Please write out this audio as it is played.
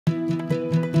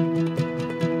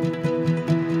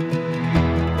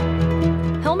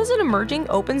Helm is an emerging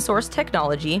open-source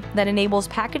technology that enables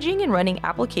packaging and running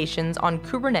applications on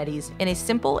Kubernetes in a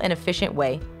simple and efficient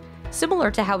way, similar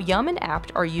to how yum and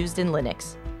apt are used in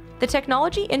Linux. The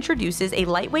technology introduces a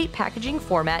lightweight packaging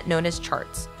format known as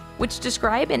charts, which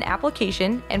describe an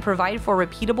application and provide for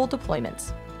repeatable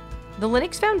deployments. The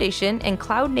Linux Foundation and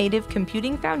Cloud Native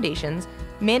Computing Foundation's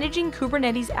Managing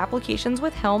Kubernetes Applications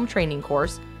with Helm training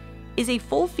course is a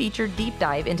full-featured deep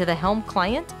dive into the Helm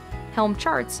client, Helm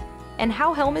charts, and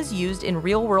how Helm is used in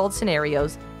real-world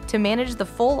scenarios to manage the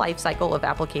full lifecycle of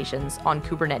applications on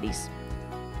Kubernetes.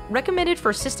 Recommended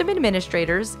for system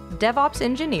administrators, DevOps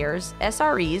engineers,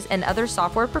 SREs, and other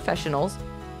software professionals,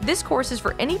 this course is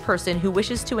for any person who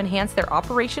wishes to enhance their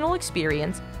operational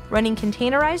experience running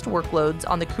containerized workloads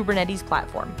on the Kubernetes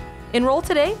platform. Enroll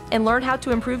today and learn how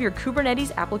to improve your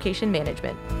Kubernetes application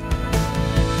management.